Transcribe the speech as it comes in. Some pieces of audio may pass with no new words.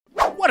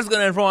What's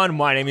going on, everyone?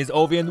 My name is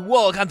Ovi and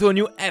welcome to a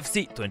new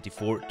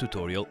FC24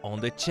 tutorial on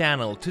the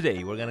channel.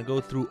 Today we're gonna go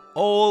through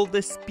all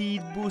the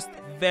speed boost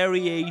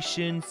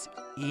variations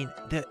in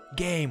the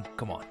game.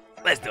 Come on,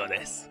 let's do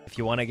this. If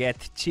you wanna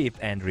get cheap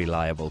and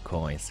reliable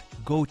coins,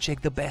 go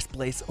check the best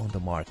place on the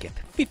market,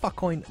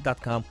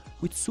 fifacoin.com,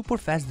 with super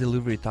fast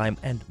delivery time,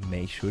 and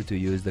make sure to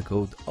use the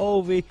code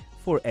OVI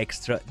for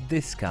extra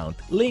discount.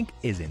 Link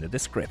is in the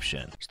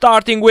description.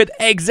 Starting with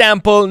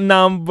example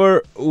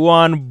number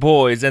 1,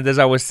 boys, and as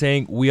I was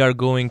saying, we are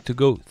going to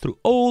go through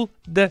all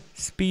the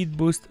speed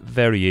boost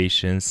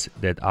variations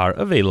that are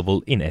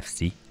available in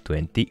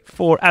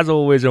FC24. As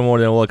always, you're more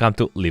than welcome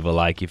to leave a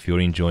like if you're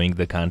enjoying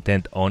the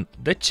content on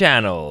the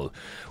channel.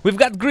 We've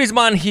got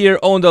Griezmann here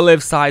on the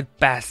left side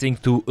passing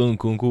to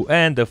Nkunku,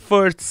 and the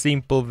first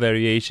simple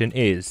variation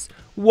is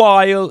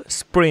while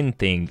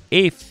sprinting,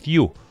 if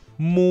you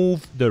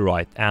move the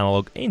right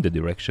analog in the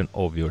direction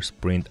of your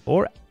sprint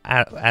or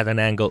at an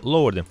angle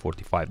lower than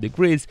 45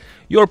 degrees,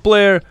 your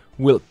player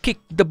will kick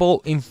the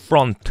ball in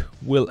front,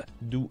 will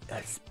do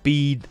a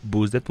speed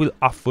boost that will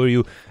offer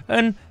you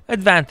an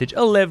advantage,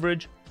 a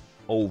leverage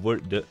over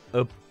the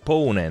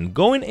opponent.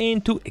 Going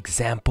into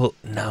example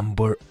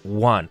number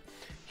 1.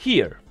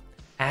 Here,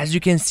 as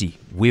you can see,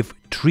 we've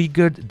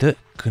triggered the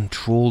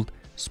controlled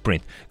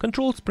sprint.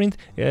 Controlled sprint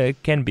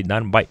can be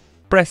done by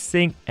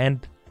pressing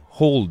and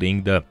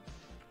holding the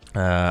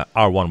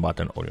R1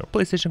 button on your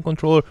PlayStation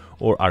controller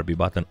or RB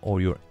button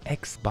or your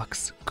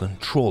Xbox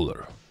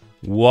controller.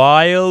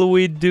 While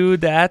we do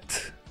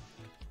that,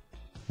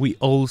 we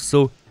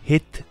also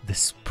hit the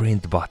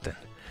sprint button.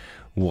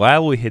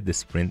 While we hit the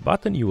sprint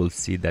button, you will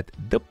see that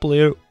the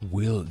player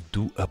will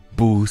do a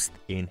boost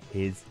in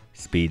his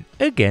speed,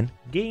 again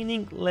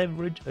gaining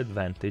leverage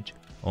advantage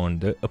on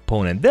the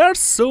opponent. There are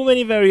so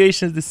many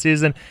variations this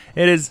season.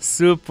 It is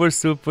super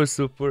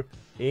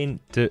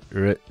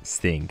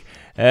interesting.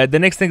 The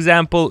next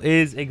example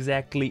is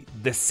exactly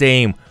the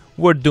same.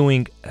 We're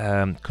doing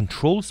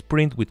control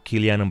sprint with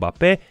Kylian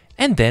Mbappe,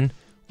 and then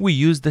we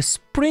use the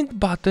sprint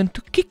button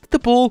to kick the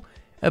ball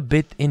a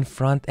bit in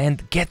front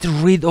and get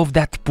rid of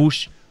that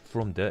push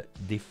from the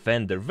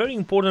defender. Very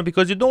important,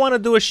 because you don't want to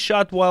do a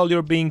shot while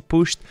you're being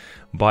pushed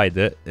by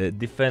the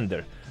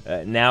defender.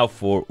 Now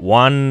for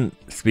one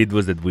speed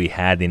boost that we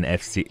had in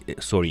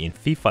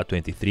FIFA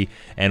 23,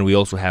 and we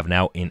also have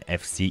now in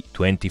FC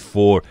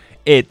 24,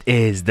 it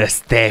is the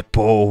step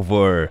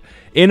over.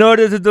 In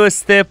order to do a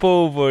step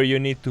over, you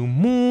need to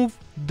move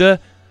the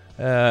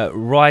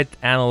right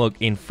analog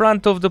in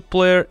front of the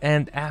player,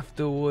 and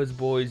afterwards,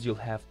 boys, you'll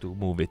have to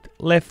move it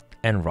left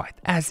and right.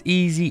 As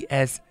easy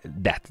as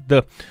that.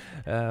 The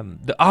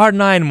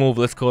R9 move,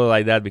 let's call it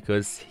like that,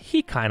 because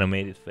he kind of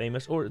made it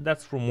famous, or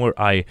that's from where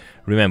I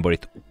remember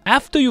it.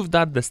 After you've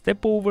done the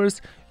step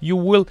overs, you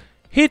will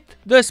hit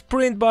the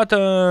sprint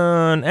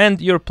button and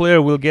your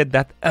player will get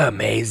that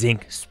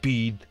amazing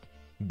speed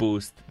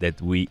boost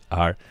that we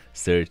are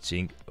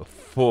searching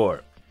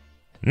for.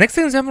 Next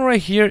example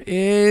right here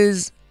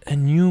is a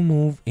new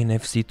move in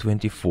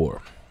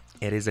FC24.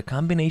 It is a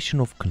combination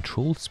of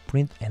controlled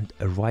sprint and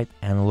a right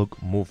analog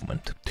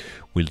movement.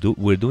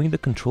 We're doing the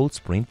controlled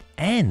sprint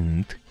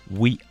and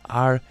we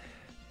are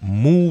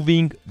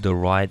moving the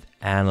right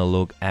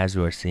analog, as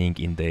we are seeing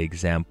in the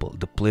example.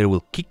 The player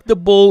will kick the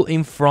ball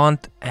in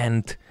front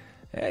and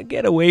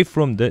get away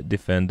from the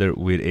defender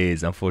with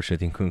ease.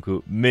 Unfortunately,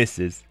 Nkunku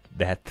misses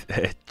that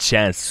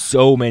chance.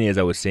 So many, as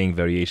I was saying,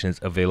 variations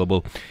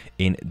available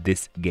in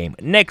this game.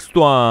 Next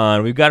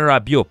one, we've got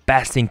Rabiot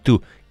passing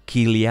to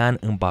Kylian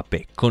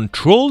Mbappe.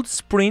 Controlled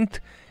sprint,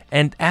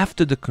 and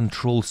after the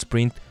controlled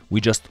sprint,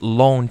 we just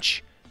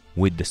launch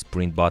with the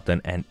sprint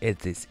button, and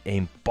it is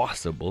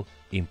impossible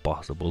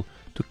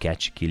to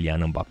catch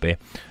Kylian Mbappe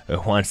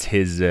once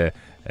he's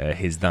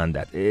done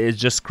that. It's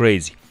just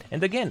crazy.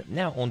 And again,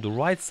 now on the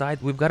right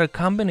side, we've got a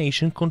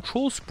combination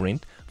control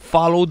sprint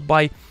followed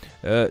by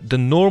the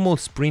normal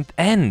sprint,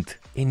 and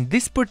in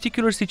this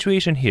particular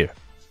situation here,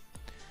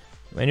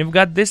 when you've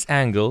got this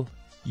angle,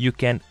 you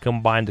can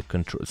combine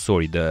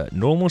the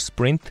normal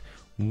sprint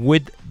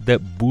with the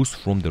boost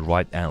from the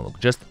right analog.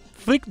 Just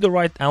flick the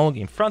right analog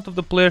in front of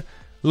the player.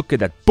 Look at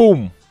that,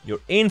 boom! You're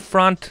in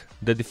front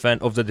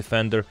of the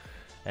defender,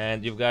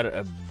 and you've got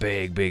a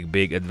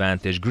big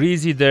advantage.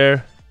 Greasy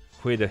there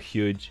with a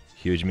huge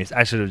miss.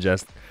 I should have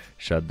just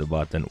shot the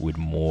button with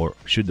more,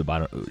 shoot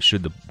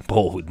the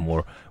ball with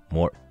more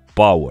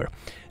power.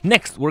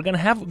 Next, we're gonna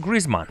have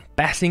Griezmann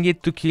passing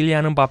it to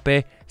Kylian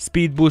Mbappe,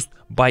 speed boost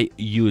by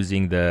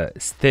using the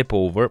step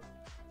over.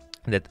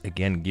 That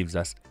again gives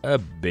us a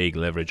big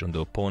leverage on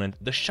the opponent.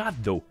 The shot,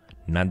 though,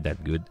 not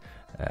that good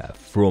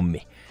from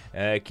me.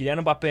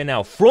 Kylian Mbappe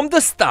now, from the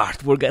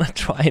start, we're gonna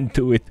try and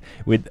do it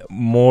with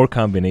more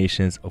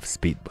combinations of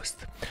speed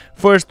boost.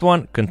 First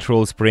one,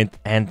 control sprint,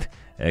 and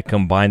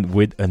combined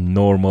with a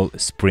normal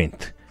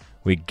sprint.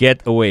 We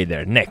get away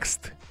there.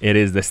 Next, it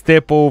is the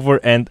step over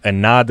and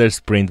another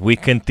sprint. We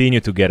continue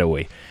to get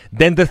away.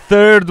 Then the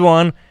third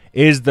one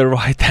is the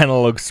right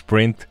analog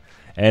sprint,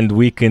 and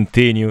we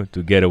continue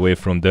to get away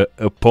from the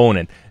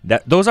opponent.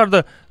 Those are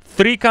the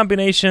 3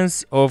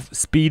 combinations of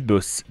speed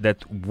boosts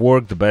that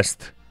work the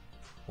best,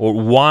 or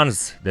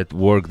ones that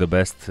work the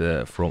best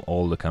from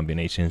all the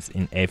combinations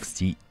in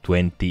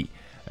FC24.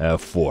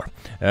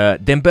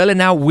 Dembele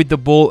now with the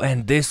ball,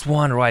 and this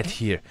one right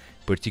here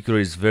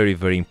particularly is very,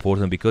 very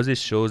important because it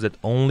shows that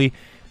only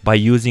by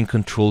using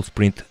control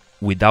sprint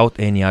without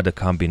any other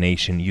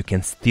combination you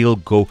can still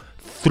go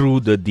through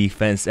the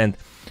defense. And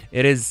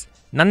it is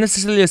not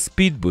necessarily a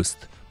speed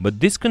boost, but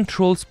this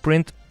control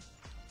sprint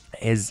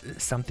is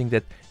something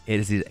that it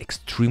is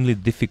extremely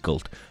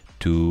difficult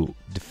to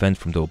defend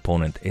from the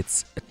opponent.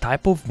 It's a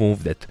type of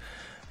move that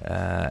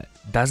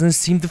doesn't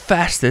seem the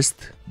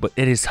fastest, but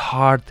it is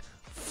hard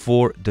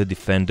for the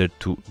defender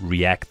to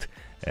react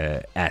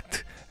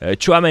at.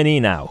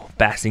 Tchouaméni now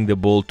passing the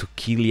ball to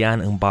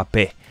Kylian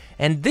Mbappé,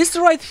 and this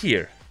right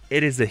here,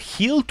 it is a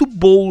heel to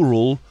ball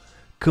roll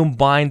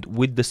combined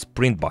with the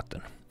sprint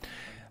button.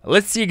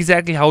 Let's see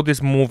exactly how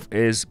this move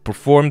is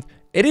performed.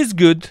 It is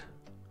good,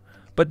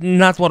 but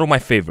not one of my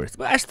favorites,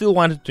 but I still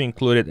wanted to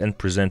include it and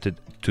present it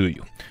to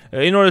you.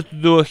 In order to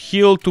do a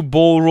heel to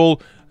ball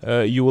roll,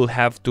 you will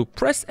have to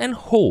press and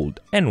hold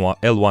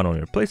L1 on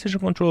your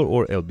PlayStation controller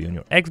or LB on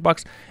your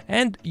Xbox,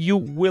 and you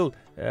will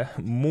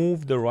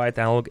move the right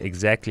analog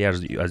exactly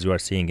as you are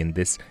seeing in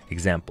this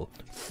example.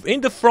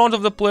 In the front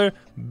of the player,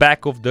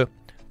 back of the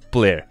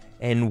player.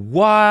 And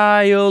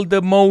while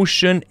the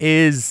motion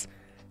is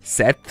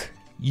set,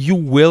 you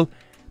will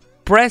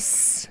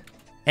press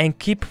and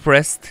keep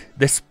pressed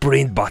the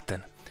sprint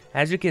button.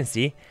 As you can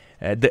see,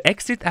 the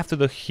exit after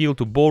the heel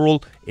to ball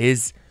roll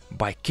is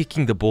by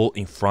kicking the ball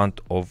in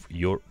front of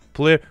your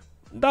player,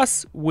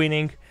 thus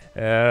winning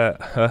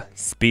a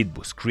speed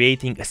boost,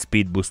 creating a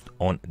speed boost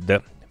on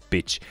the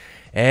pitch.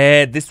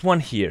 This one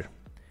here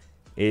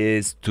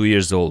is 2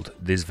 years old,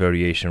 this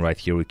variation right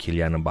here with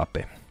Kylian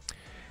Mbappé.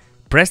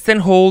 Press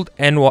and hold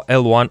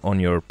L1 on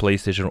your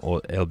PlayStation or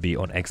LB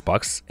on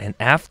Xbox, and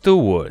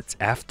afterwards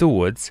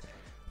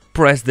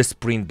press the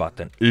sprint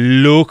button.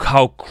 Look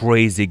how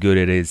crazy good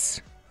it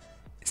is.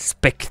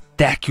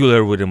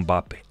 Spectacular with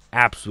Mbappé.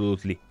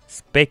 Absolutely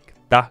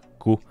spectacular.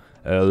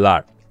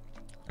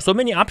 So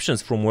many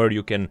options from where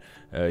you can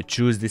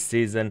choose this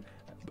season.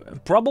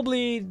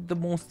 Probably the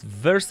most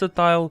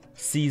versatile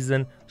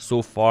season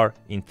so far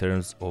in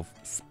terms of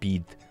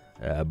speed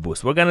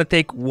boost. We're gonna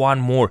take one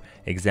more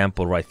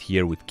example right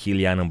here with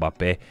Kylian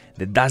Mbappé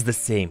that does the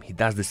same. He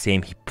does the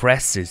same. He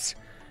presses.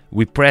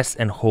 We press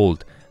and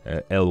hold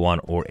L1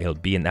 or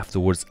LB, and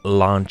afterwards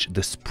launch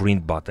the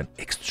sprint button.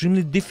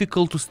 Extremely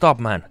difficult to stop,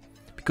 man,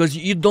 because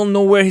you don't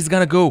know where he's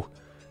gonna go.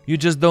 You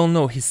just don't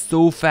know. He's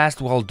so fast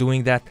while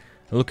doing that.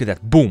 Look at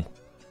that. Boom.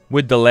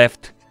 With the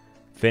left.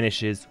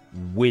 Finishes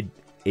with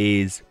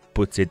ease.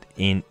 Puts it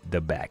in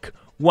the back.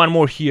 One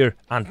more here.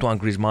 Antoine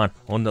Griezmann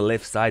on the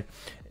left side.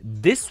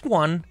 This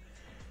one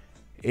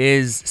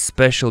is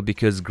special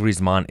because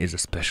Griezmann is a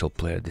special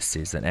player this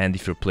season. And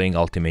if you're playing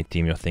Ultimate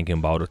Team, you're thinking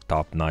about a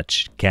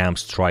top-notch cam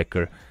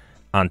striker.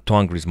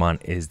 Antoine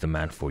Griezmann is the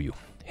man for you.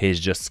 He's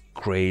just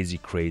crazy,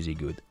 crazy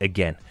good.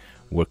 Again,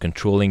 we're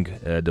controlling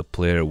the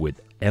player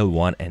with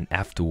L1 and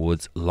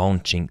afterwards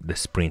launching the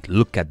sprint.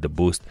 Look at the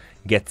boost,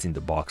 gets in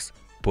the box,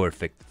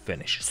 perfect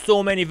finish.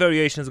 So many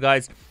variations,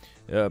 guys.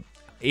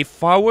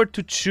 If I were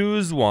to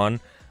choose one,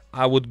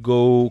 I would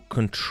go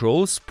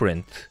control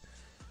sprint,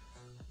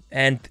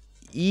 and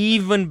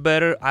even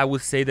better, I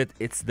would say that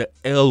it's the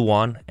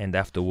L1 and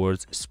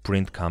afterwards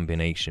sprint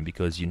combination,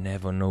 because you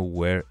never know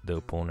where the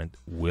opponent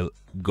will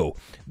go.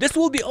 This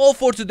will be all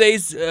for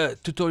today's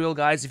tutorial,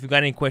 guys. If you got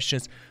any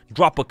questions,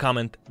 drop a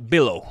comment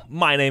below.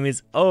 My name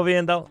is Ovi,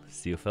 and I'll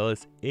see you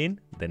fellas in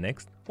the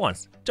next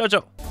ones. Ciao,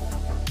 ciao.